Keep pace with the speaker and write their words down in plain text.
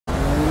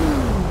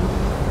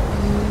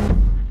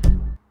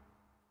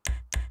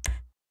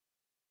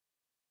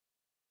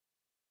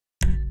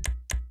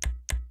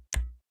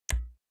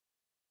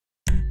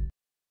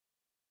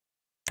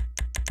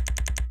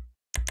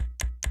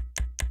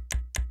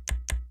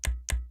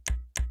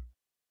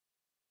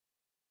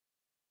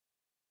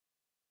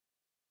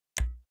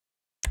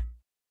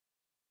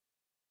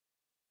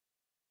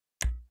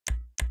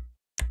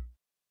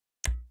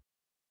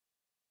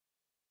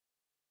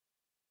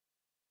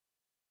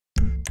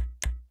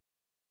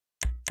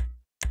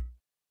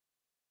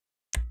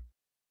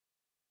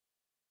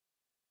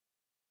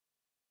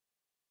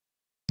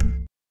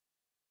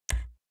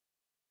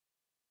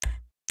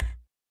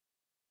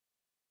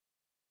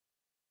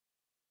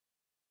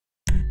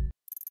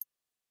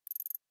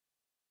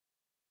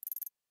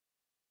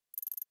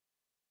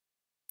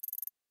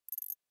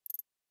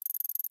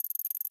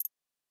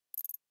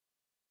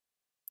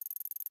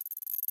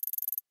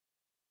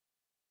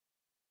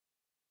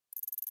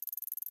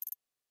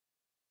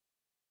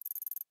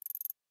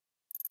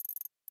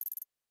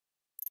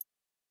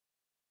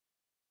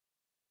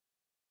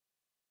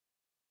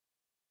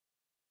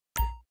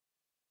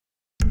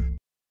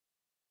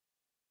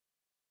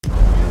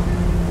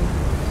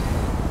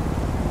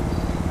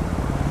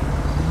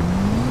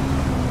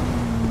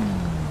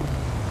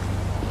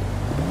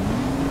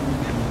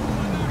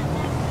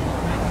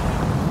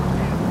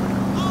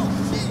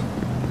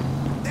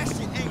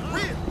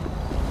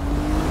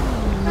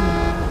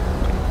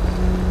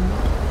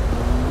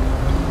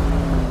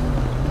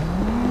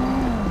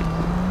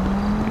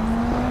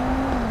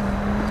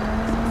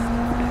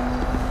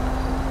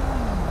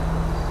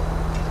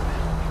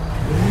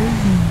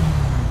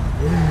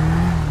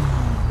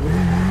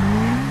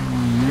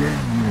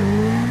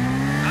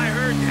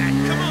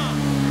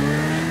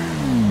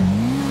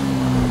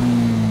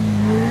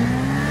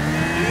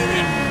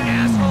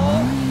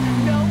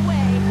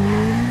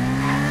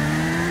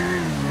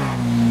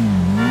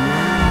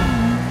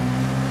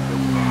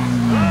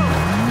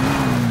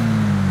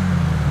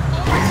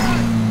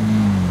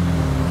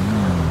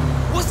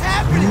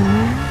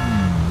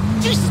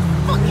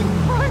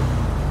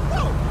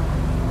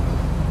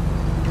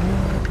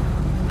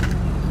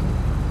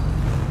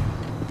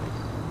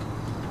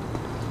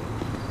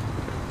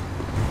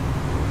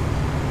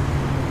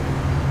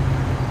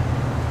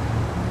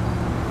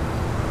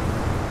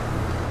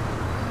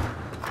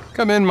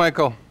Come in,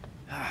 Michael.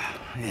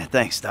 Yeah,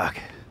 thanks, Doc.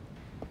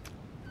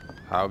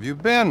 How have you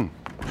been?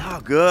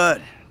 Oh,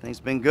 good. Things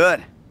been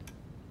good.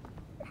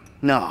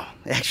 No,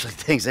 actually,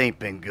 things ain't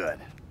been good.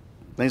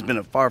 Things been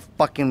a far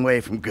fucking way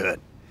from good.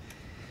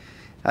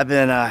 I've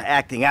been,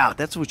 acting out.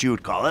 That's what you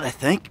would call it, I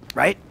think,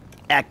 right?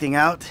 Acting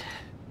out.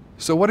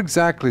 So what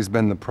exactly has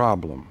been the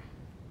problem?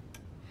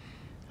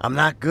 I'm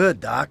not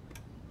good, Doc.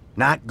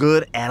 Not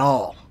good at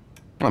all.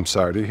 I'm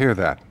sorry to hear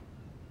that.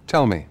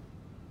 Tell me.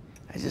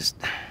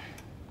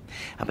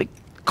 I've been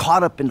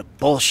caught up in the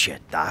bullshit,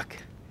 Doc.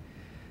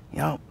 You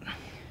know,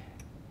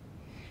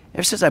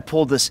 ever since I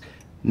pulled this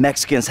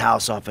Mexican's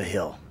house off a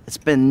hill, it's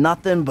been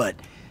nothing but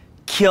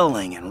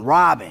killing and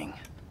robbing.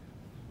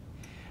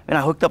 And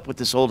I hooked up with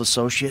this old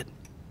associate.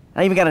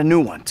 I even got a new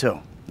one, too.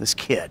 This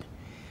kid.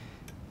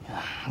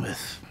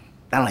 With,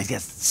 I don't know, he's got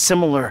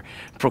similar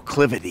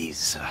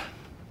proclivities.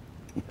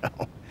 You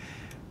know?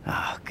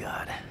 Oh,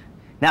 God.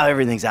 Now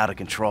everything's out of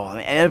control.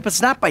 But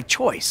it's not by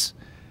choice.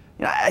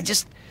 You know,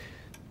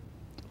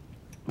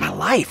 my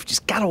life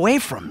just got away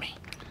from me.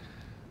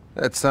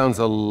 That sounds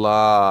a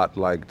lot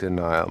like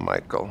denial,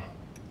 Michael.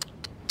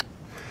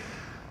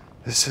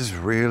 This is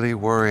really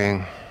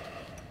worrying.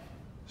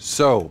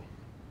 So,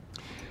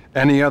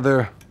 any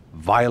other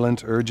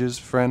violent urges,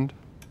 friend?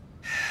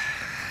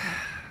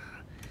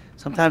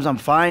 Sometimes I'm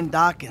fine,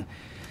 Doc, and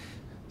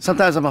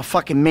sometimes I'm a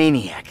fucking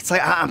maniac. It's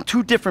like I'm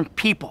two different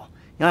people.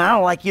 You know, I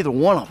don't like either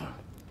one of them.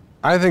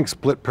 I think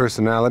split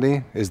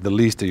personality is the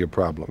least of your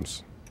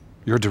problems.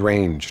 You're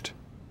deranged.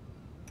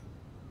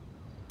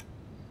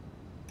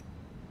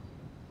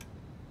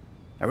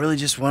 I really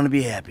just want to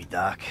be happy,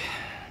 Doc.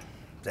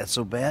 Is that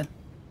so bad?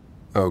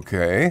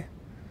 Okay.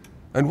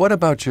 And what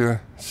about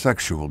your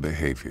sexual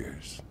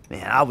behaviors?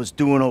 Man, I was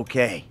doing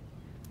okay.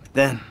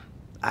 Then,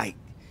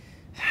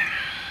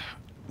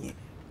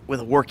 with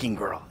a working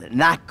girl.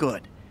 Not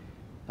good.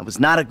 I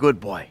was not a good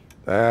boy.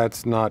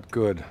 That's not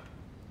good.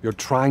 You're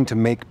trying to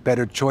make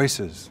better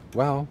choices.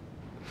 Well,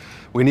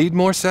 we need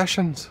more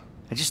sessions.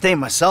 I just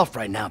ain't myself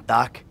right now,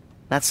 Doc.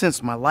 Not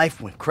since my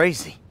life went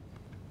crazy.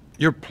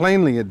 You're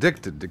plainly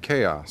addicted to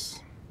chaos.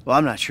 Well,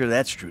 I'm not sure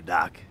that's true,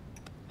 Doc.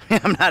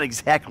 I'm not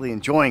exactly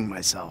enjoying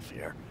myself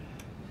here.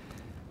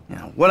 You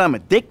know, what I'm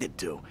addicted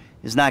to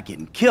is not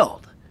getting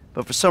killed.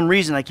 But for some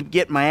reason, I keep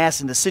getting my ass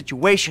into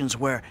situations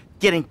where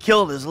getting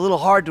killed is a little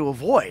hard to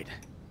avoid.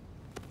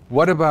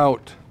 What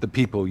about the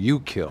people you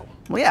kill?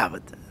 Well, yeah,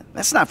 but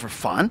that's not for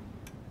fun.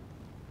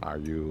 Are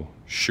you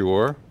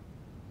sure?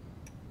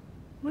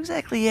 What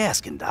exactly are you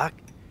asking, Doc?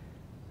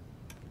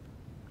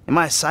 Am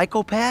I a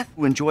psychopath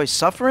who enjoys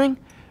suffering?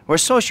 Or a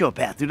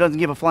sociopath who doesn't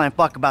give a flying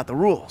fuck about the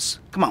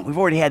rules? Come on, we've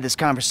already had this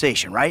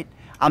conversation, right?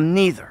 I'm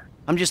neither.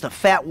 I'm just a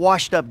fat,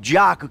 washed-up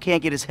jock who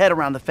can't get his head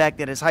around the fact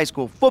that his high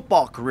school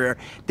football career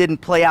didn't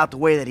play out the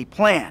way that he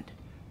planned.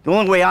 The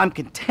only way I'm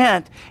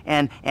content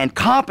and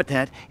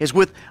competent is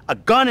with a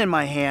gun in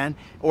my hand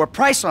or a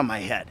price on my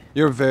head.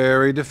 You're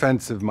very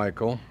defensive,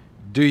 Michael.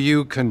 Do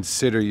you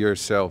consider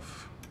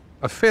yourself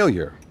a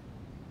failure?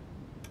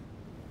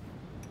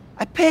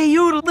 I pay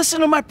you to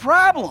listen to my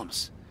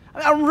problems.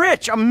 I'm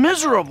rich, I'm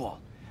miserable.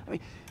 I mean,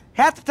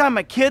 half the time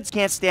my kids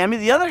can't stand me,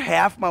 the other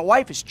half, my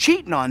wife is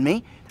cheating on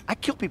me. I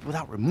kill people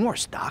without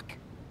remorse, Doc.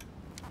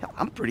 Hell,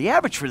 I'm pretty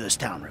average for this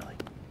town, really.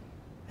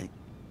 Hey,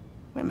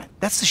 wait a minute,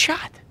 that's the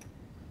shot.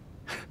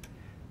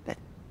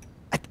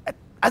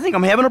 I think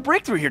I'm having a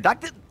breakthrough here,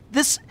 Doc.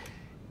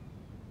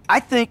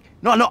 I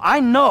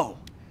know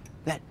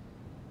that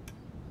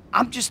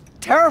I'm just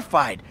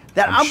terrified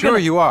that I'm sure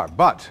you are,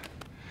 but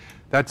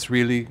that's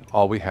really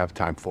all we have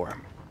time for.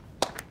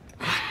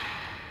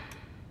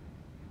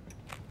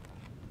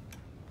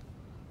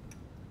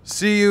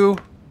 See you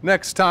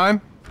next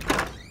time.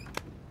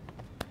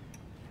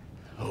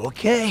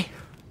 Okay.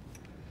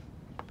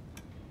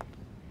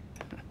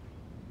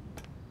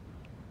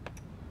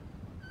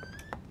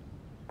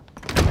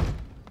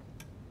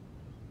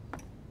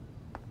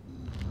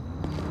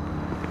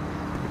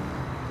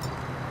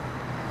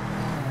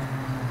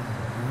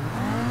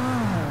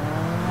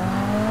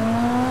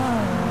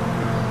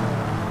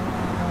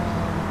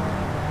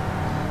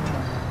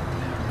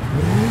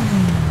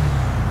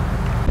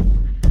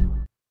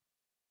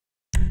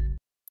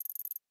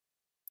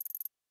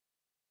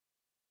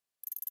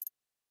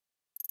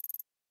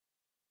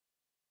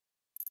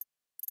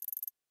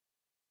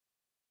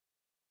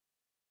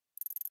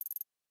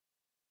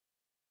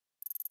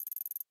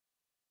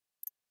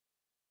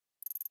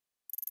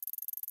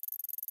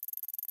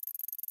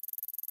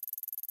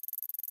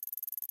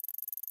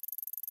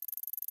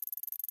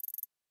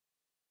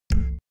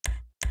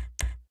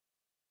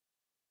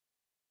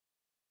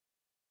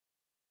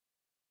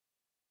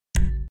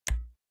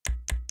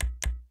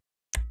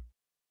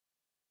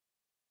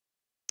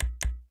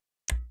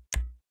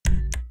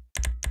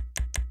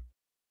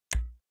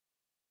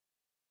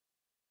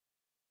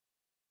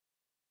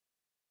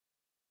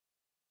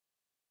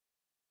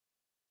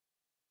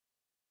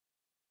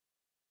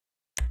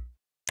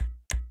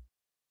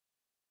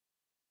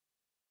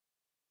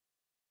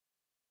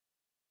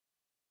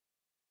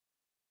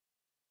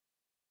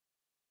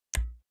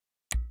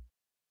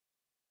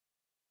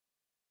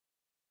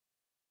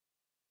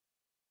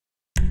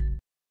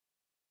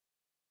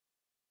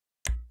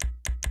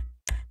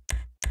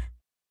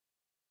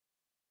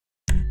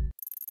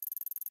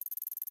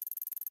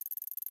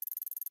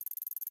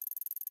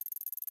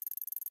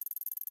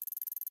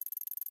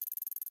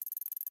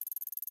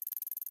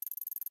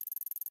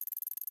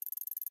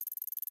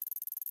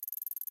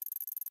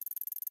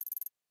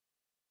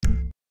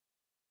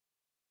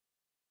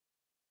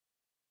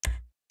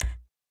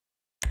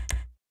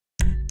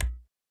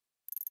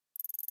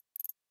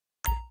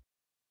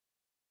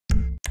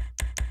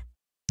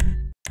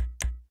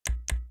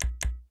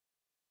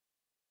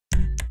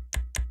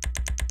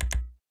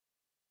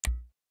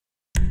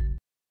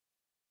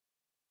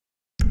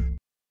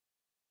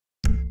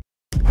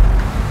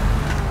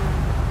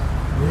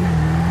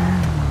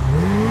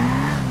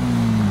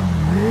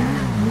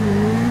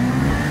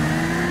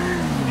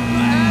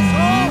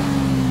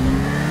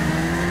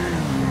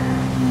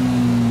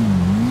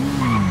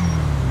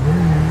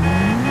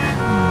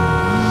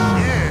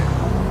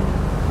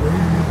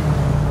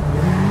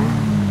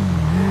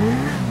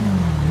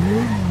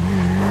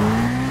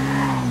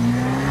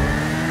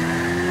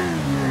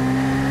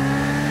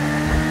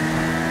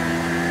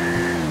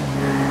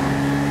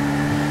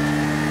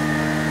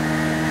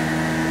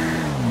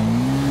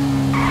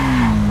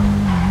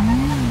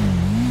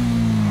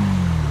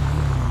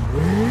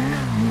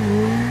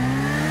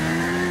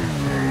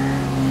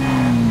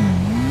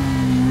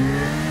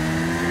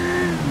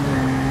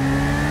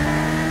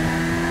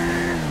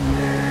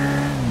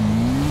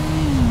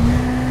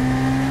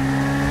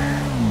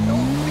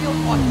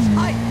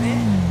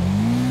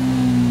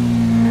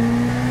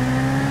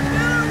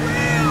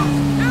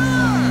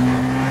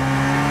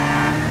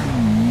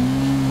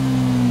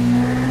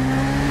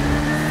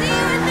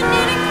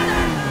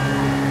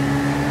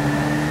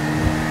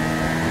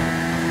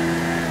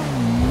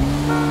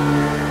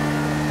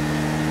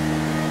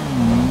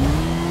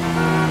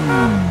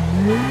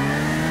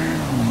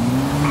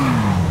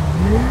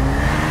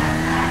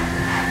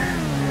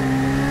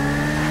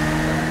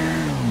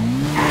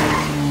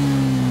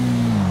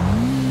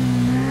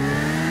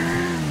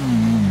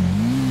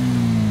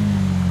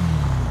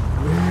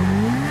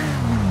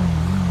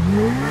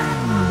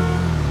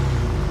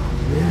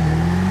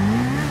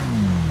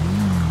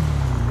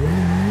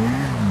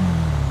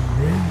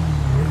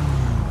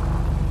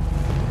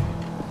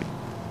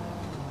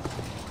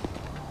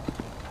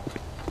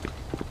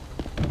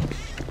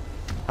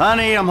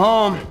 Honey, I'm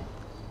home.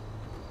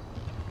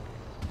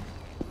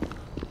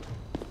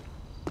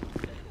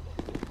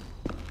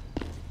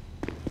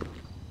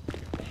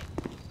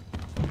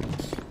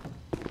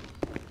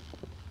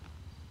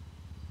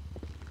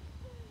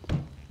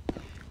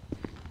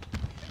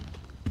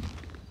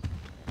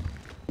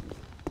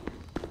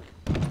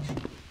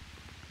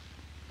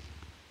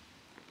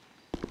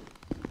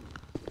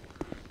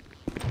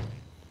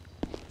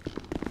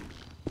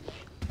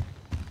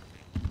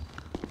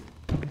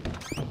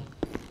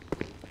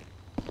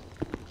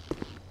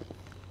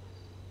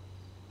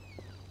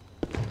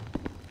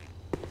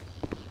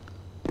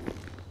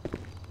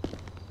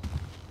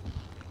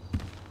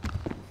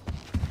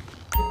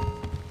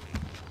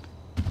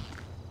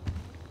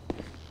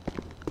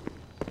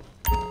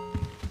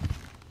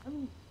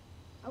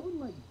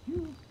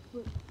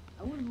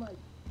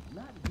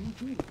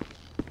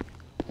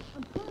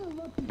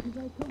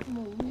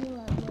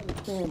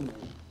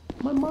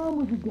 My mom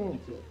was a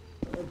dancer,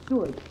 of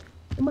sorts,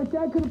 and my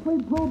dad could have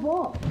played pro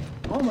ball.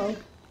 Almost.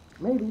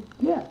 Maybe.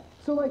 Yeah.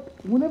 So, like,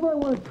 whenever I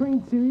want to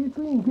train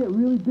seriously and get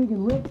really big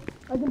and ripped,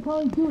 I can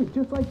probably do it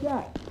just like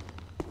that.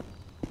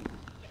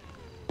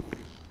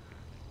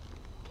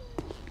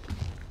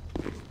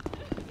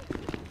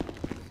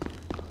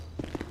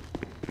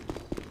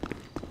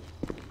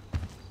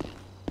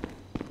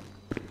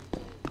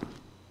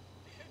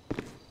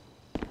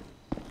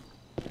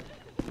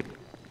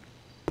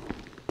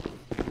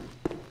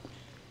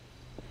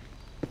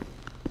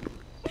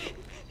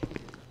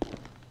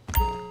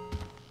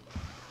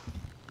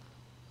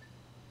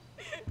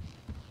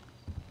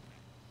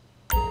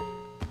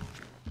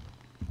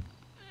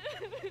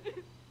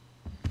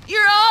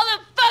 You're all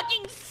the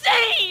fucking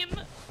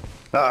same!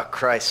 Oh,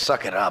 Christ,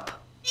 suck it up.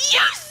 You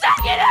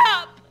suck it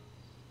up!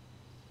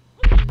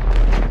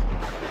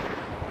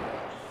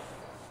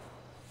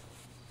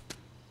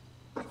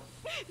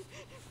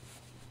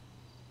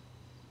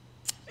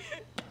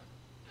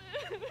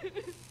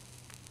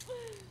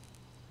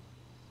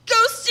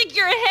 Go stick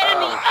your head in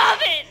the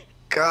oven!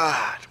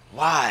 God,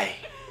 why?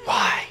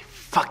 Why?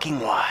 Fucking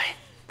why?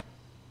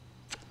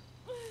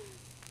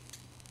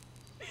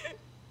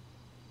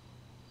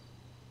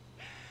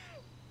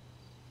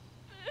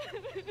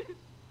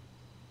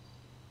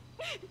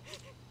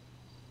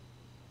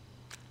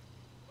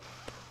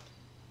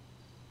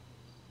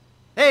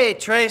 Hey,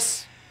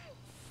 Trace.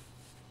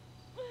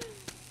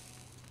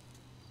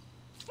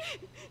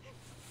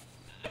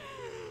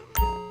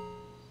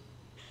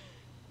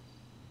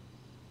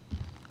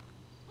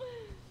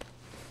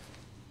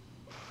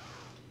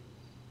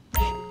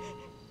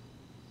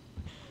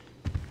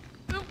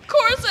 Of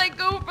course I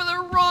go for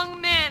the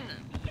wrong men.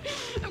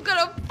 I've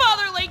got a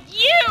father like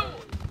you!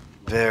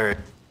 Very.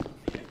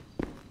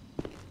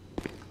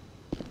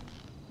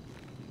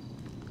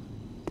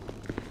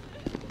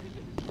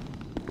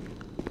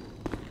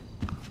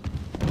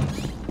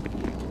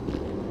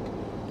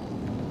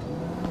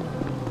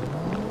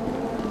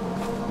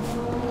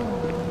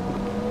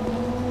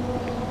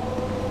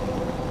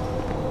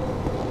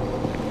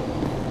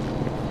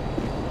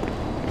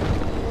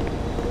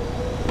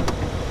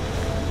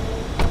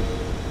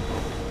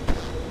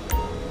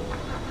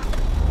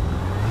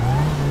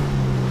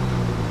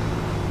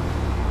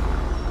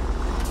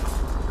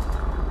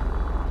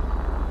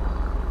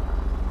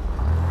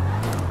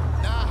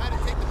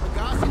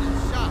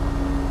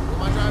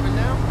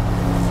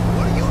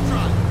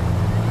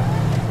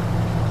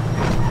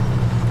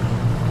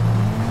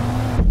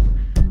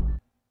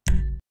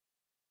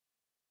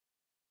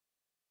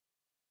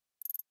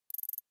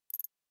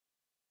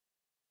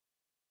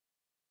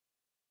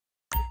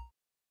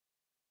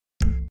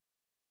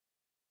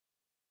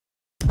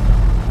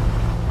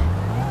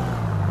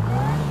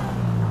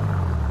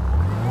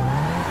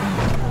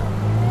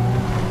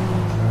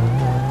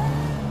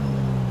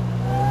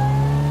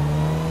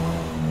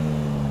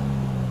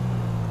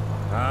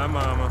 Hi,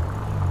 Mama.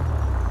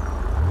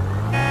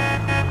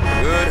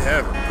 Good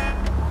heavens.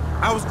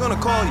 I was gonna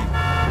call you.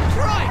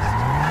 Christ!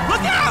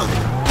 Look out!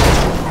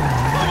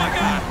 Oh my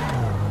God!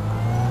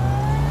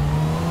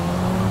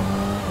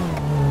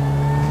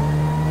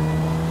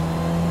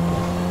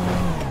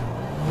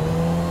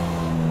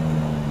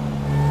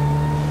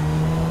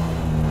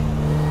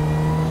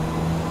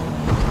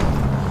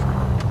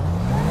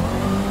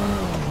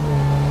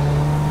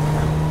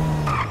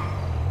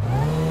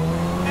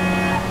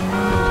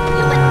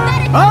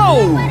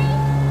 Oh!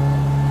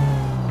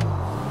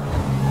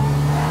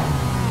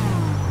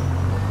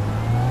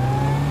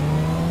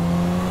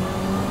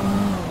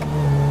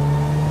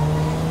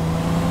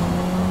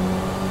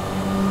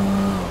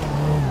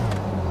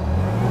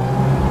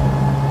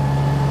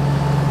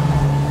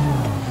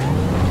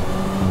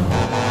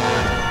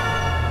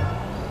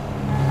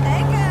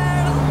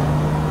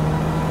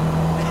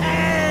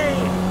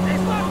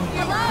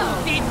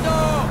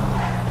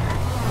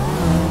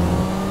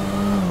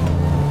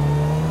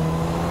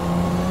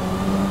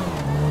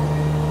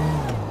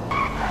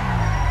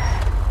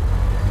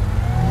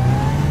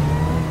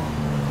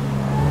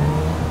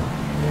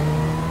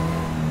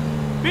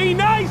 Be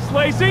nice,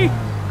 Lacey!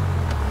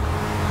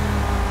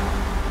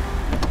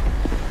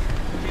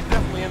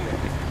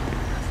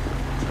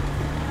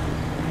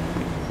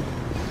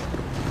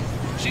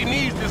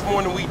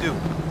 more than we do.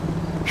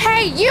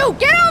 Hey, you!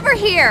 Get over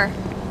here!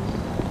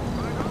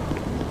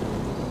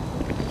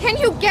 Can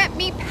you get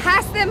me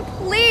past them,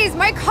 please?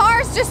 My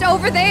car's just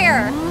over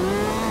there.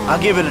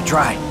 I'll give it a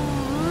try.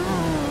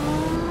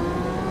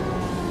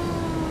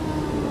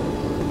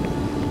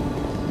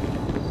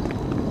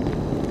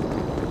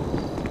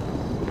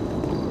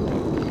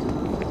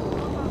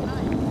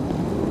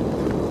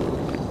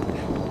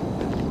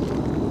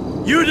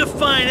 You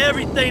define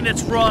everything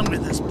that's wrong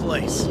with this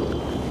place.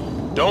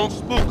 Don't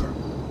spook her.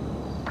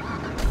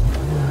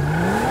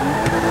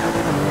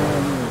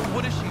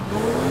 What is she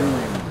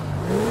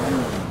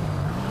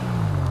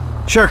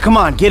doing? Sure, come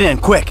on, get in,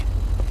 quick.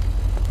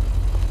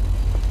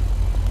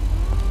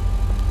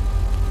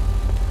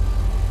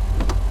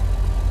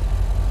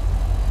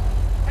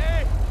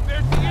 Hey,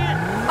 there she is!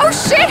 Oh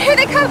shit, here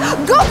they come!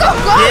 Go, go,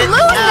 go! Get Lose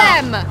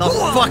out them! the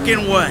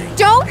fucking way.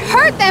 Don't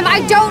hurt them!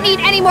 I don't need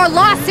any more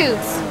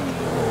lawsuits!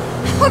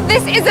 Oh,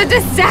 this is a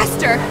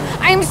disaster!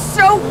 I'm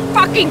so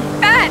fucking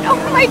fat! Oh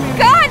my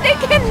god, they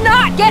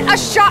cannot get a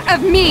shot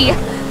of me!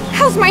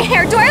 How's my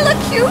hair? Do I look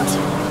cute?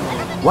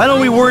 Why don't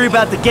we worry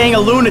about the gang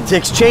of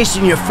lunatics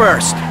chasing you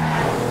first?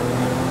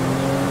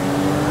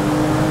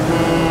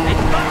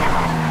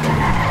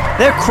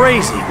 They're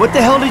crazy. What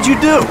the hell did you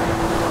do?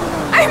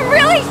 I'm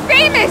really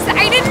famous!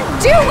 I didn't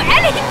do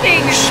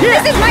anything!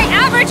 Shit. This is my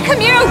average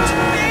commute!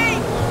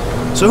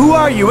 So who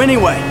are you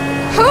anyway?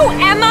 Who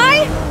am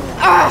I?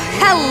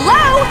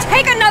 Hello?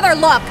 Take another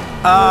look!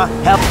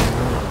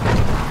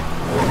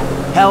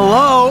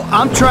 Hello?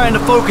 I'm trying to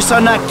focus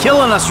on not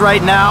killing us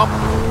right now.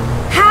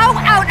 How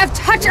out of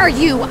touch are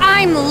you?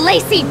 I'm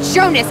Lacey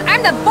Jonas.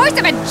 I'm the voice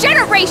of a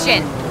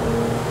generation!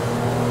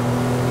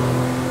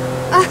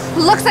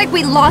 Looks like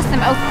we lost them.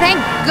 Oh, thank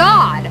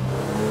God!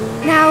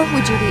 Now,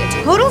 would you be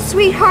a total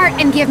sweetheart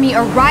and give me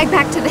a ride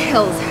back to the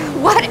hills?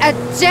 What a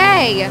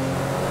day!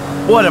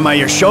 What, am I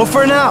your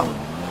chauffeur now?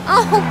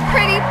 Oh,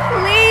 pretty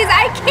please,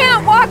 I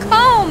can't walk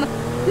home!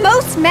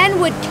 Most men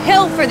would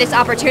kill for this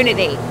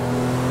opportunity.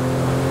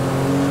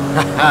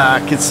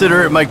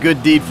 Consider it my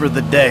good deed for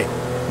the day.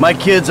 My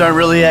kids aren't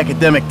really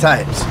academic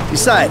types.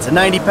 Besides, a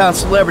 90-pound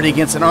celebrity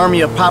against an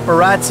army of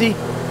paparazzi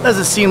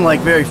doesn't seem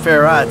like very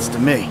fair odds to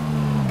me.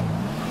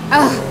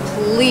 Oh,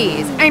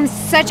 please. I'm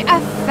such a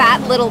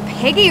fat little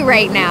piggy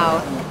right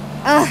now.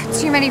 Ugh,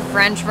 too many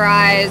french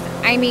fries.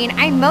 I mean,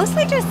 I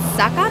mostly just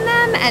suck on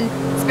them and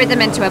spit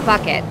them into a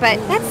bucket, but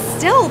that's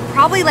still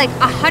probably like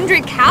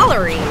 100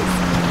 calories.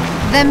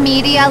 The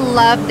media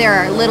love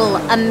their little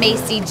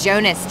Macy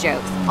Jonas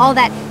jokes. All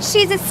that,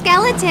 she's a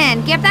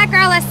skeleton, give that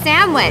girl a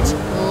sandwich.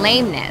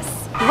 Lameness.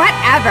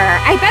 Whatever,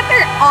 I bet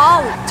they're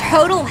all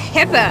total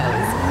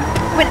hippos.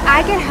 When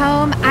I get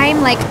home,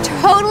 I'm like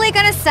totally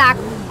gonna sack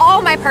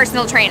all my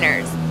personal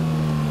trainers.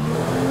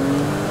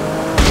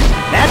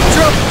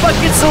 Natural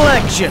fucking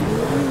selection!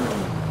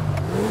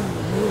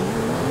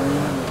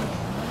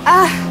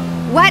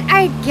 What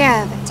I'd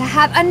give to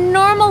have a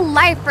normal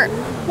life for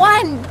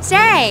one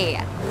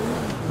day.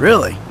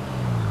 Really?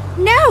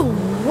 No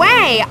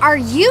way! Are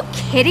you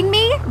kidding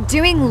me?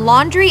 Doing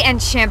laundry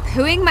and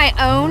shampooing my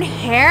own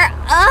hair?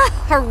 Ugh,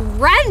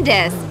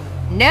 horrendous!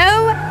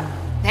 No,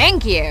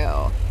 thank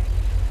you.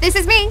 This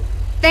is me.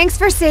 Thanks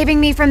for saving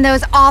me from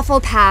those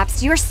awful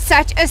paps. You're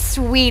such a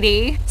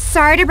sweetie.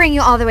 Sorry to bring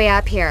you all the way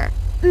up here.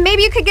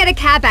 Maybe you could get a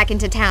cab back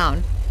into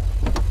town.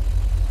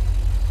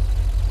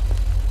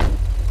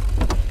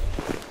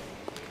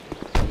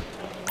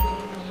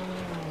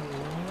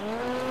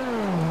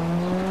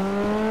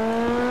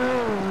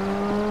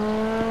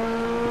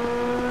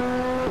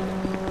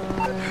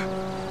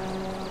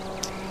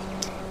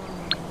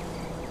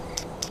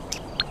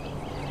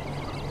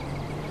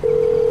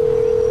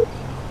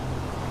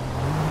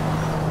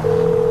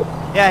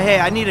 Yeah, hey,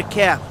 I need a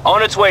cab.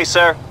 On its way,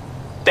 sir.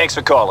 Thanks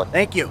for calling.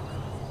 Thank you.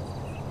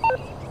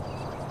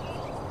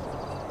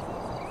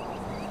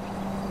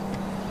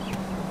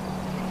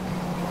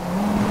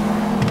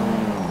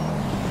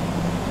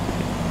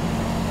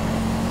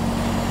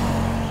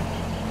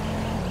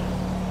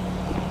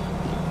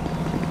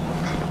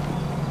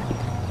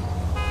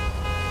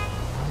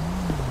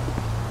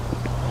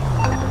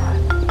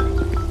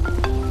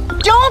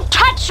 Don't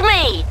touch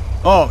me!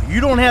 Oh,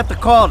 you don't have to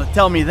call to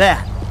tell me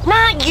that.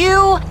 Not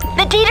you!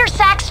 The Dieter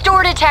Sack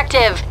store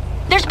detective!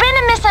 There's been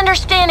a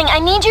misunderstanding. I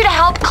need you to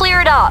help clear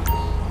it up.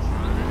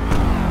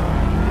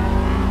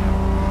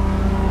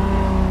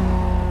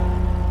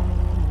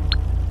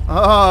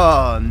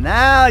 Oh,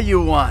 now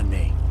you want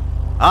me.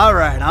 All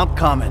right, I'm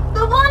coming.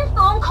 The one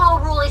phone call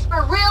rule is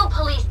for real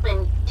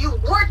policemen, you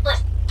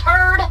worthless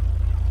turd!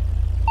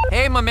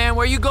 Hey, my man,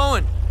 where you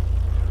going?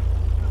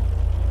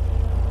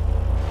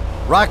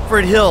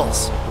 Rockford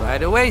Hills.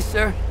 Right away,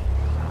 sir.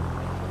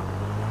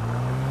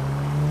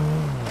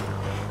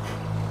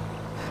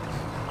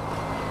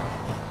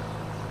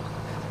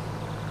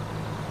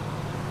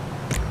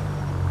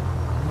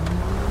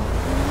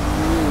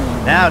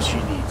 Now she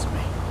needs me.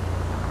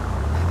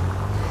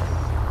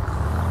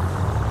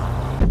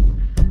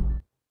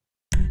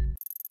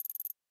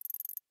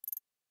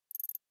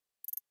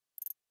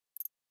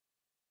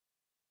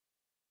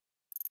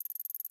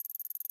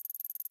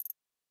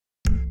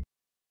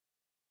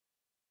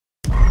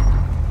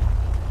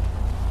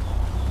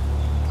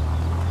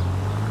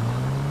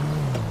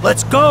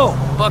 Let's go!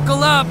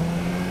 Buckle up!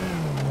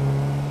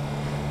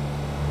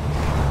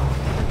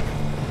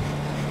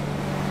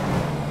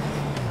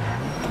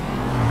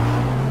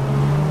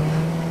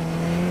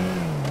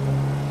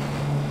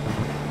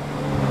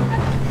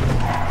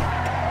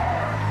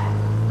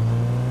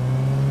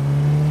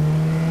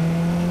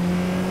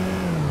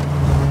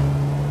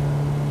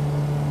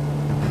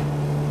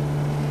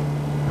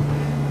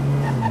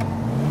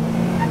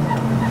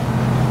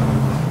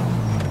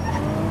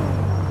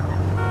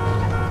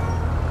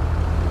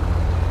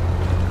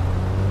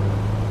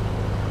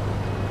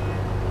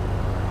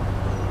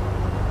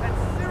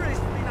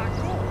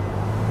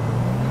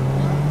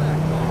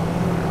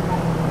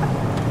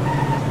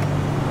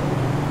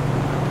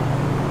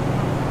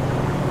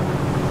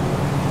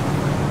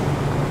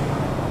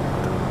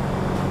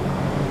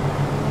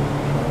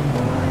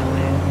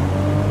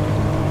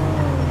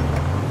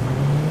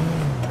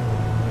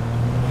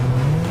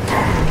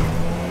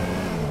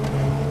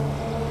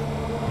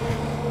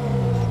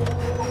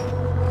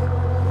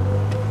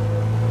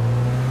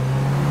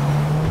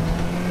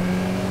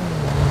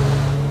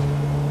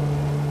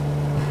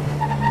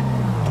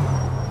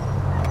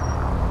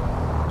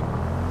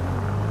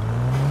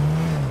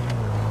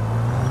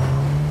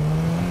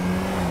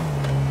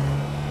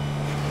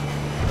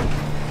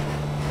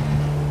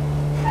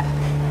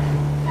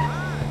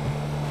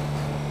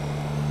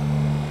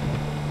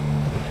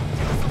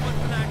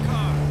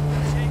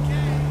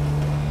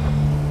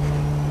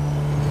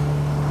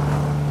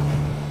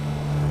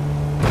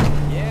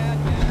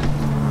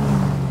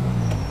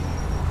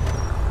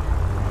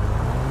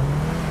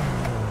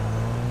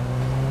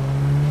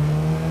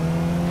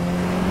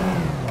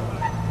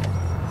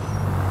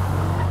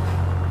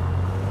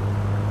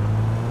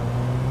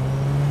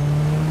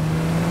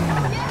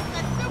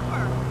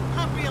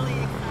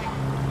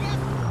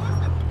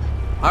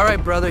 All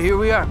right, brother, here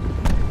we are.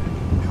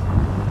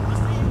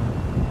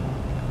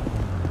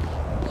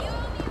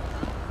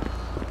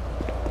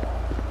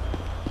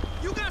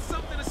 You got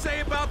something to say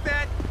about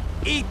that?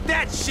 Eat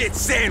that shit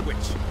sandwich!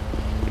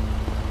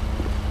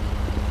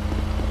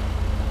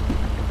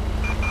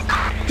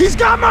 He's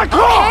got my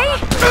car! Okay.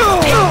 Let's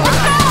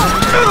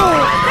go!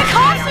 The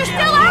cops are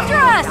still after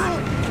us!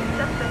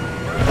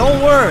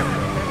 Don't worry.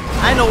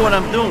 I know what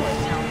I'm doing.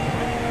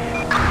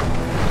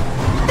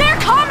 They're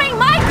coming,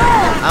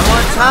 Michael! I'm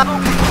on top.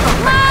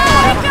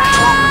 Michael!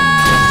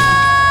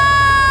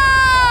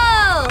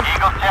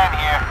 Eagle 10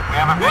 here. We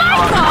have a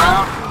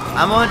Michael!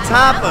 I'm on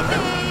top of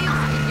it.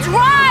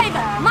 Drive!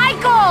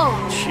 Michael!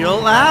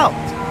 Chill out.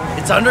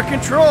 It's under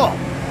control.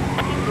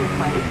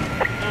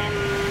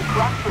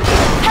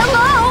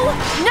 Hello?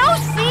 No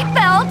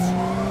seatbelt?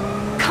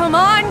 Come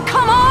on,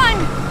 come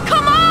on,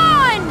 come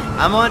on!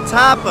 I'm on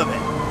top of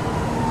it.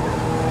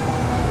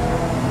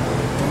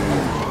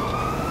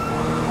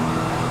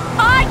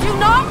 I do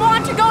not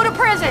want to go to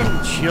prison!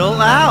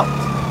 Chill out.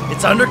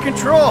 It's under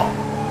control.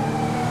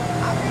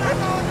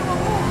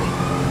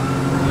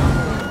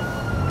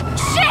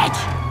 Shit!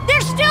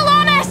 They're still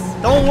on us!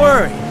 Don't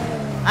worry.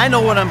 I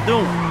know what I'm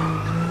doing.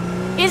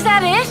 Is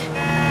that it?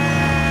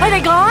 Are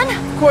they gone?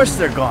 Of course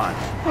they're gone.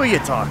 Who are you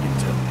talking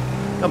to?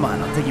 Come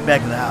on, I'll take you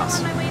back to the house.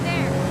 On my way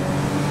there.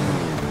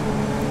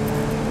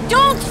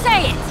 Don't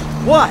say it!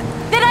 What?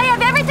 That I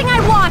have everything I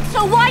want,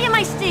 so why am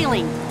I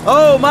stealing?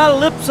 Oh, my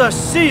lips are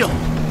sealed.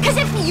 Cause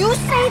if you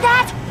say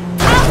that,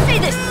 I'll say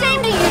the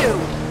same to you!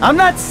 I'm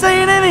not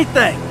saying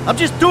anything. I'm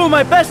just doing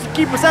my best to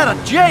keep us out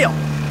of jail.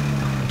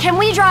 Can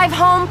we drive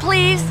home,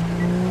 please?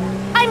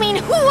 I mean,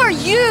 who are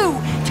you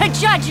to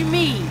judge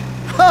me?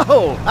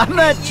 Oh, I'm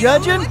not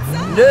judging.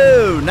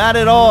 No, not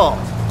at all.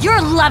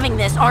 You're loving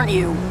this, aren't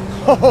you?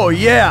 Oh,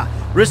 yeah.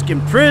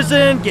 Risking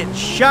prison, getting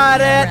shot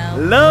at.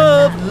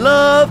 Love,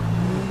 love,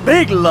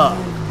 big love.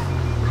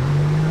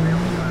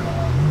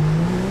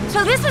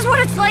 So this is what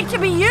it's like to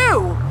be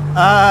you?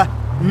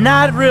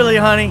 Not really,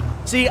 honey.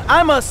 See,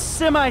 I'm a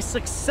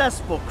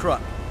semi-successful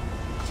crook.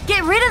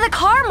 Get rid of the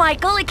car,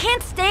 Michael. It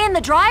can't stay in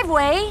the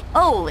driveway.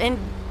 Oh, and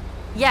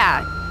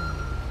yeah.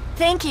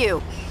 Thank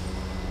you.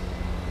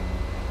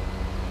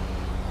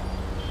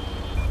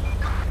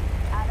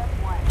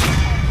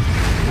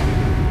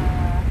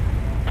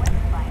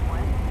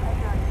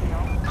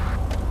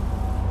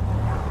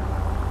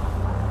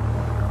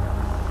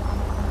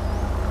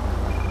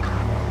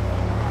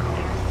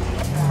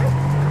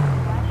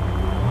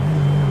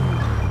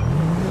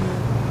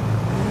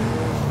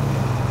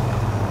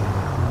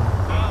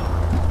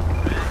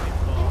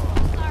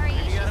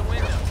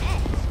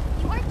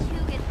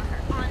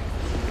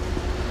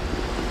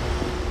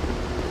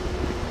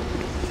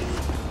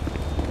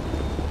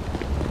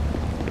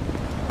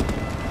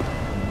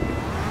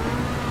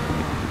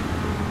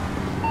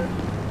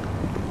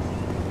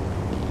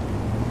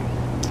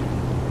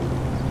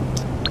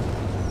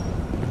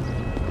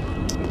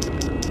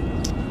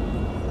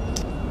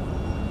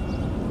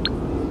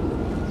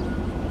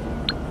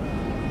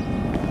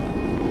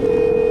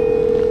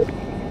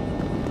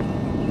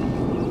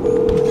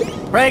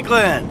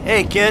 Franklin,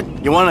 hey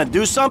kid, you wanna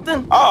do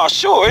something? Oh,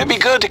 sure, it'd be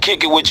good to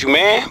kick it with you,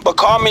 man. But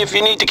call me if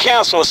you need to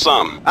cancel or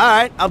something.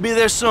 Alright, I'll be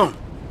there soon.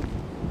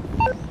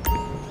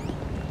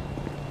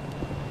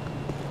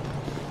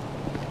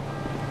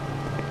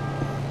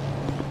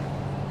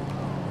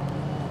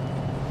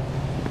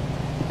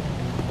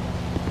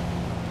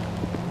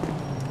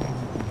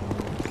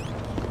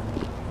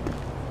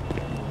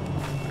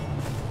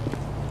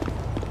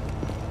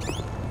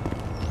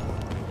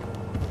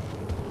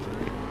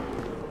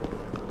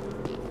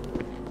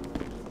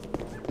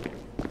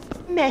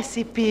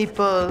 Messy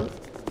people.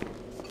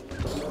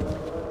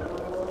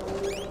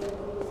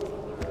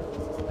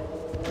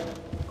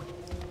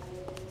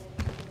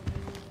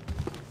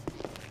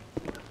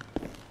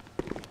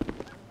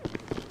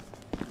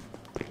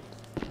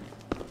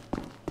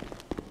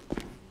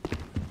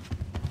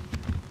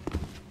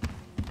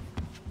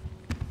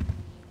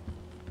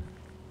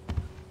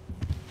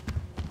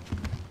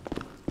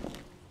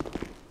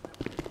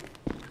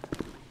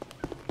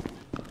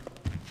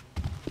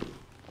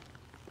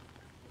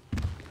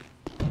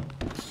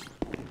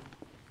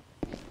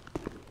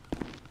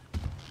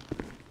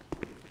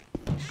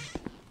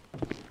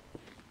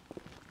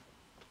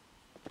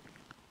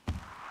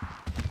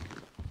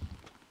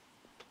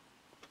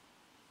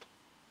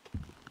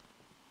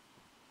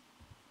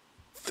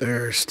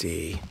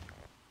 Thirsty.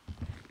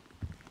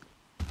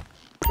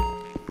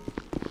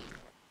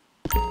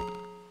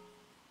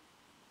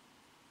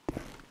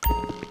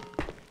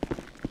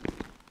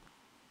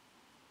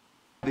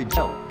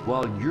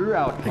 While you're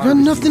out, I got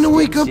nothing to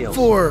wake up cells,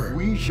 for.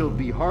 We shall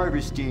be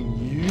harvesting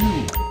you.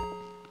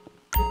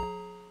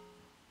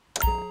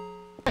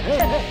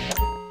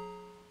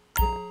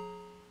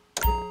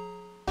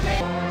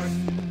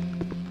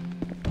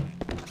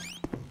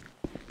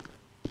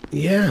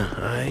 Yeah,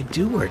 I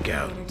do work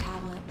out.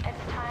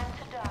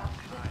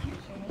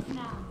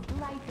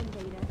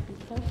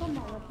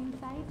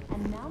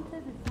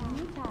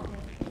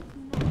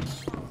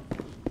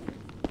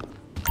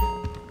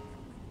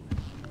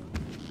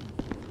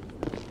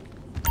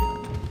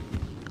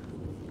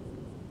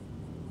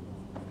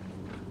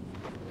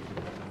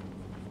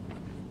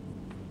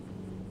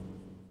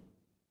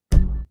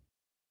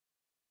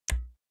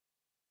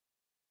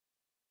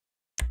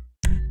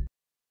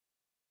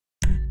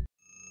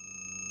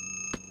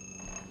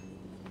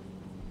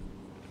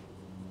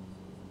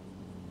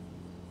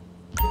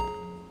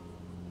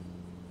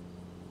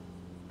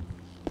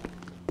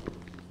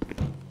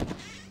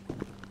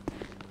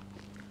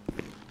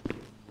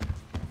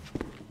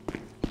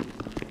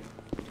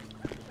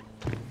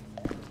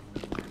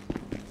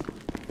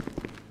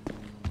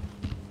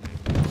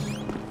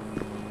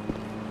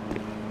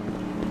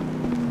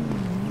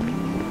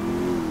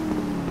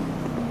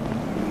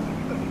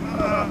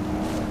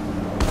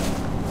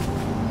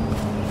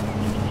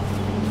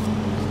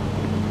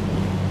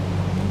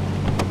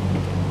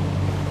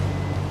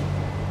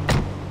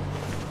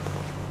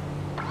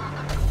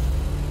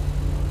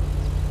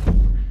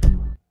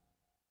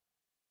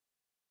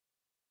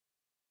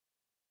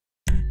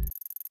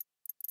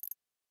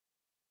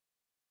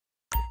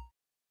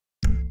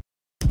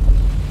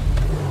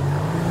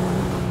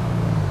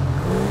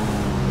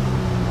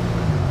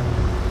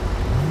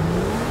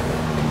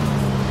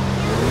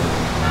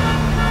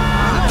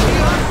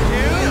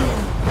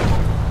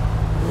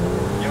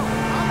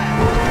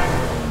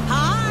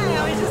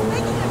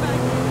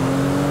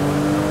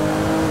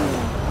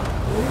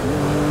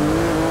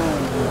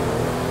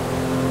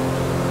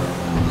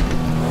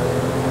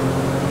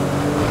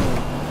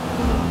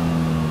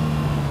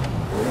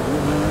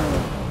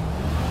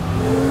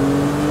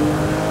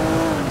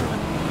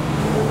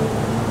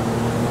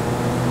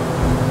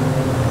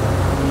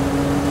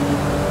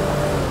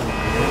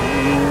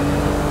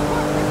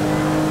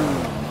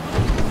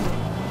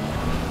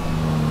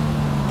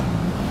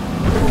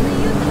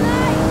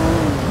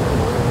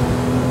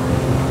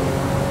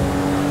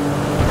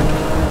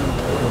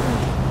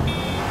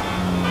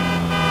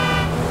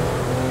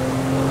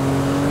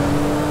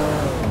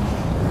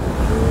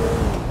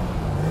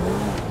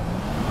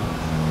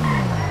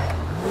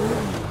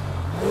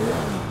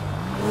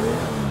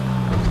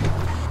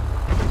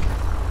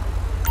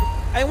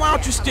 Hey, why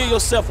don't you steal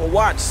yourself a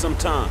watch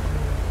sometime?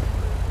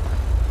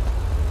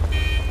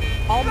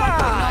 Oh my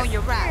God, no,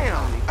 you're right.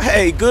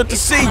 Hey, good to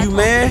see you,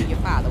 man. Your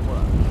father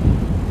was.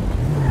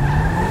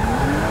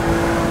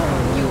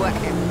 You were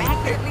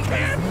immaculately.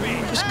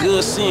 It's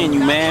good seeing you,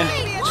 man.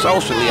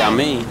 Socially, I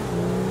mean.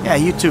 Yeah,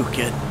 you too,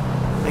 kid.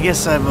 I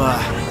guess I've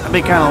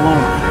been kind of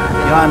lonely.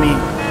 You know what I mean?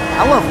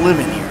 I love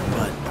living here,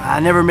 but I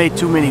never made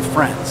too many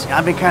friends.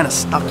 I've been kind of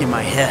stuck in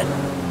my head.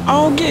 I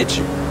don't get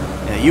you.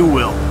 Yeah, you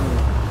will.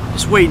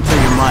 Just wait until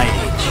you're my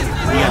age.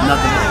 You got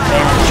nothing but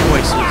bad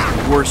choices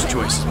and worse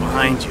choices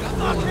behind you.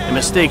 And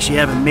mistakes you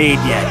haven't made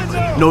yet,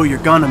 but know you're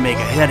gonna make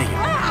ahead of you.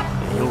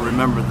 And you'll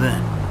remember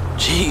then.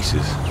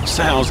 Jesus,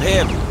 sounds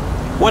heavy.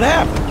 What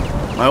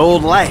happened? My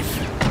old life.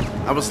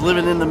 I was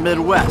living in the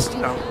Midwest,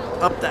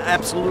 up to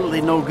absolutely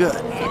no good.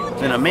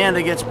 Then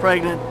Amanda gets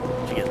pregnant,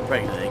 she gets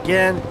pregnant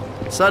again.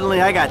 Suddenly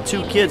I got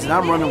 2 kids and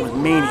I'm running with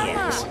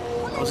maniacs.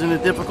 I was in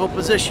a difficult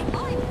position.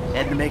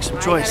 Had to make some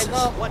choices.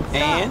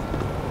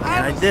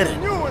 And I did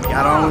it.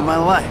 Got on with my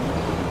life.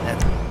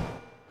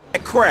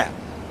 That crap.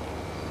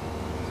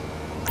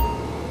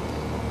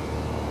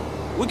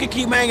 We can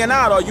keep hanging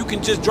out, or you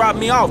can just drop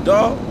me off,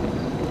 dawg.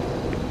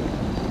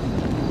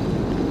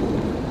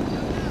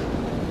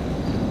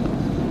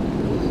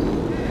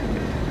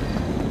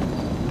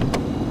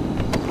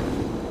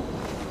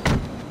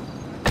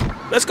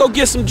 Let's go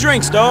get some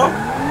drinks, dawg.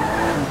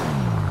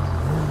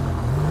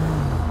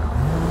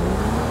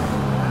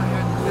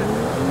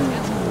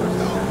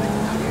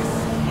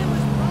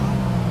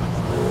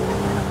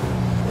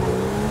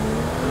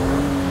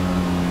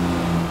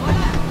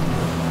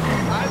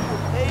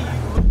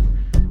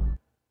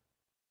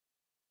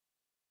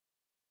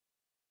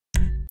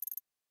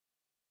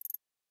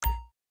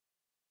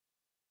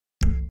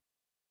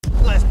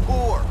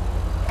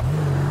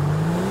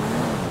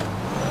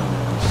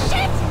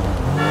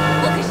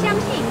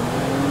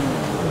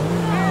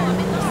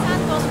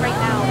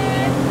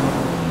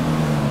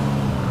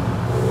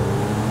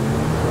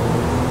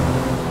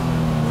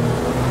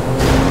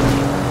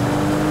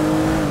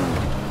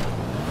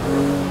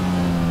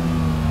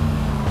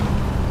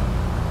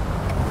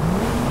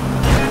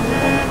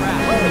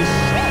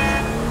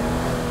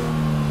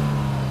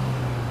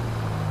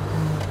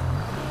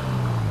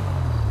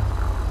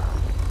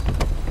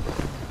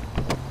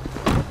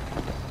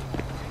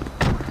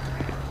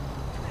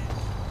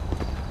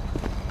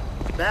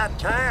 about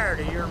tired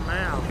of your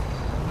mouth.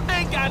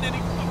 I ain't got any.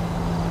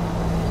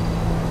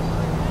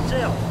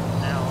 Self,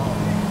 now on.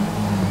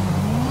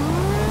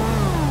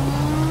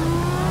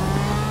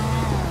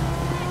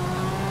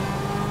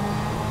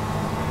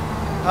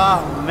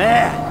 Oh,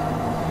 man.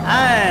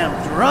 I am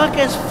drunk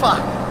as fuck.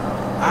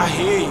 I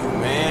hear you,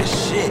 man.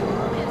 Shit.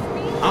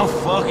 I'm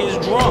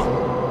fucking drunk.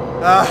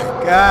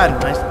 Oh,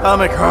 God, my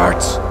stomach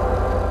hurts.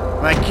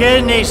 My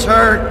kidneys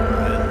hurt.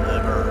 My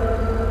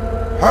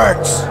liver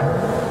hurts.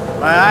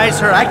 My eyes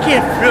hurt. I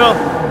can't feel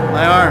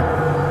my arm.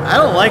 I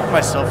don't like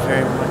myself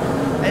very much.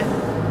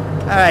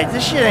 Alright,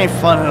 this shit ain't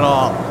fun at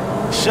all.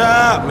 Shut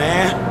up,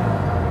 man.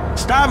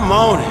 Stop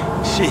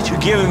moaning. Shit, you're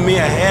giving me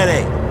a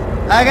headache.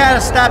 I gotta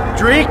stop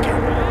drinking.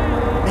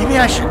 Maybe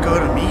I should go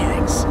to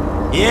meetings.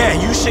 Yeah,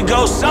 you should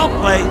go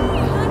someplace.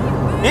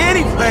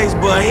 Any place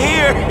but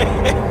here.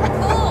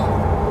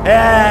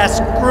 Yeah,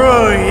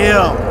 screw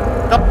you.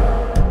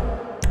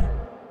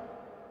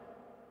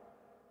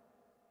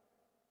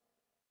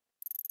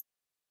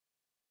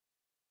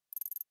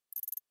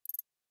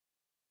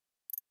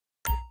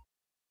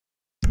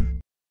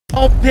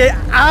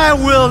 I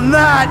will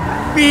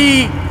not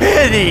be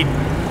pitied.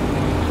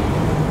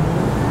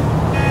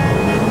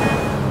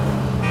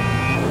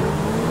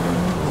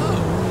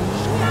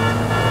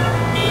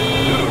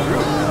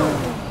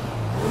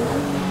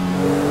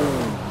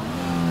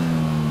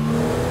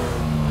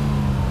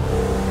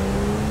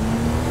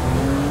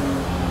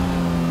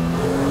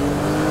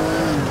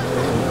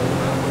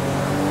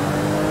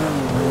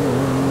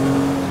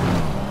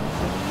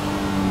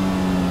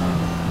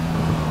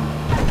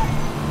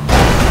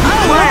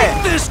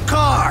 This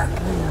car!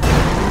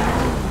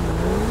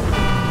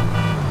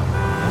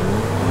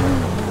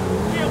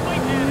 Can't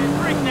wait to have a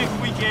drink next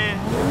weekend.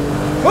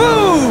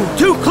 Whoa!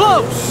 Too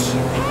close!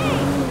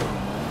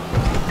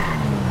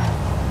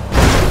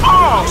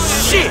 Oh,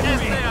 shit!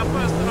 Damn!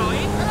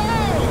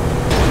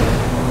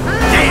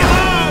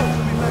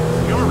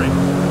 You're right.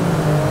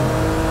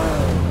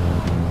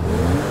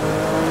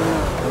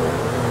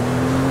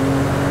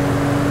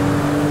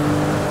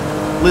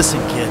 Listen,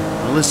 kid.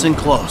 Listen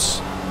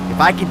close. If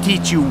I could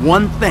teach you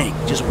one thing,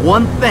 just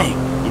one thing,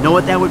 you know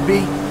what that would be?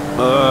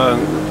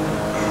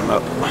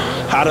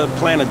 How to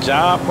plan a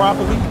job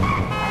properly?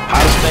 How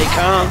to stay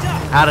calm?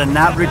 How to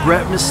not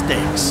regret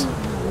mistakes.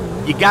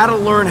 You gotta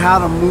learn how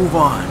to move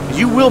on. 'Cause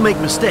you will make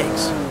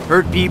mistakes.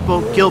 Hurt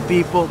people, kill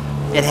people.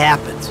 It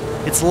happens.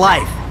 It's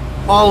life.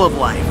 All of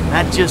life.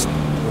 Not just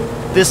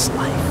this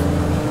life.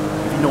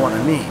 If you know what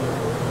I mean.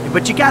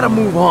 But you gotta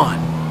move on.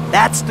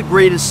 That's the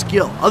greatest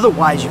skill.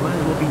 Otherwise, you might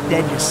as well be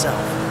dead yourself.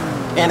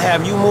 And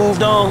have you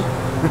moved on?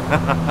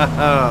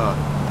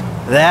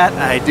 That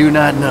I do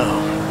not know.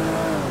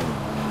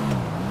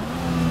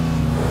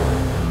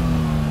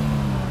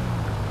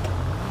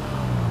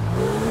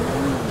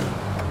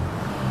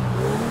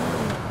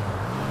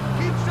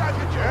 Keep trying to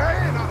get your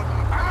hand out of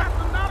my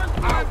mouth.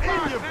 Out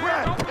in your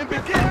breath and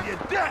begin your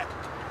death.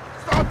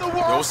 Start the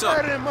war. Yo, what's up?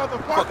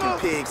 Motherfucker. Fucking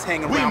pigs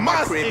hanging around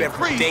my crib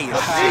every day.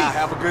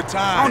 Have a good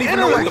time. I don't even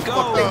know what the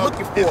fuck they Club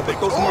looking for, is but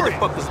those victorious.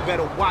 motherfuckers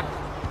better watch.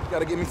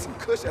 Gotta give me some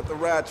kush after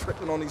ride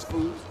tripping on these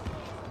fools.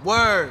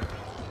 Word.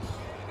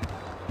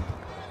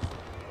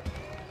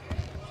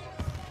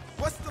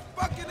 What's the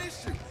fucking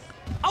issue?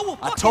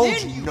 I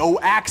told you, no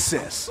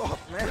access.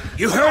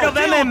 You heard of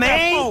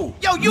MMA?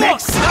 Yo, you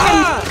Mexican?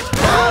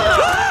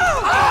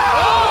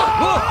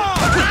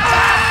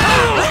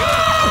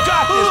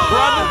 Got this,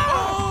 brother.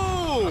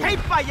 Hey,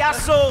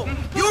 payaso!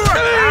 You're a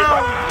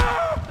clown.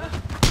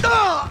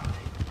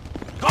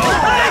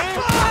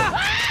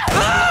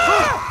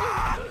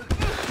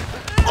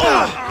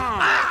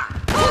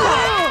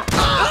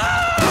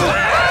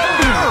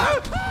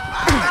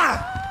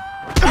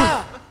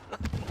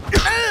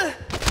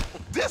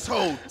 This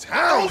whole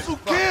town who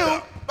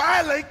killed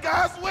violate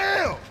God's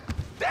will.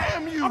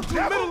 Damn you, I'm too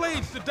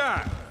middle-aged to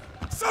die.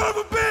 son of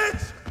a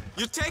bitch!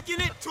 You're taking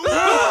it too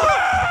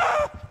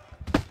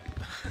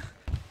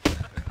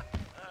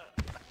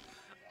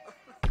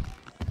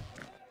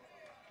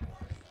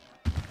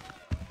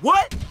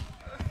What?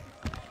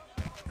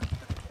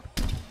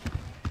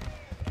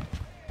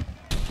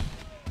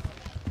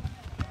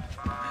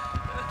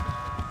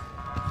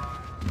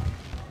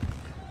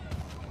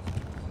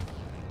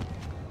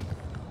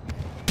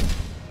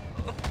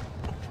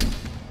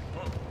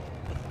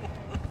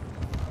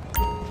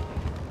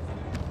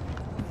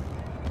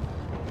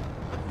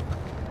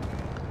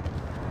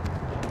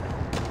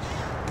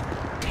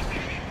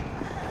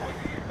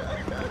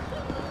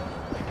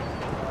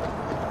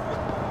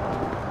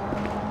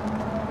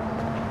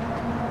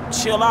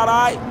 Chill out,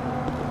 alright?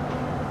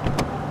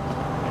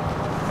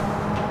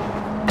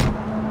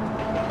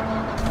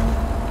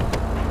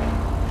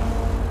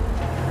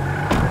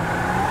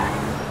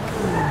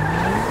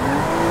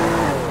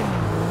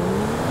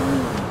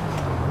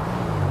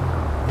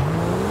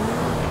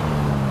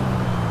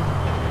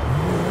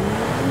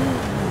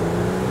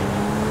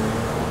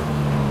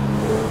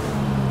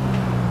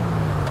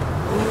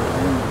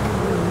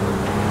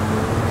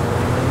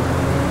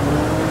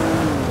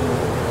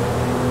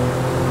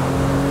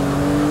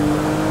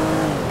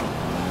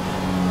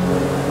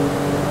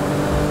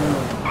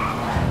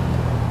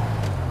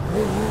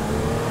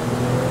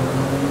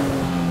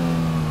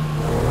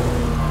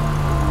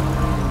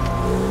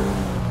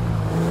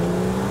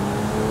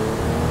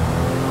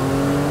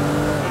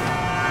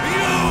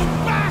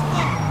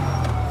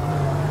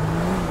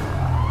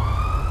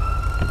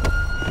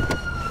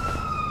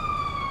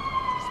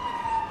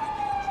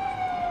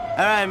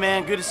 Hi,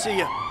 man. Good to see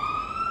you.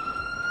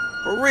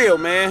 For real,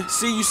 man.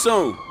 See you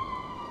soon.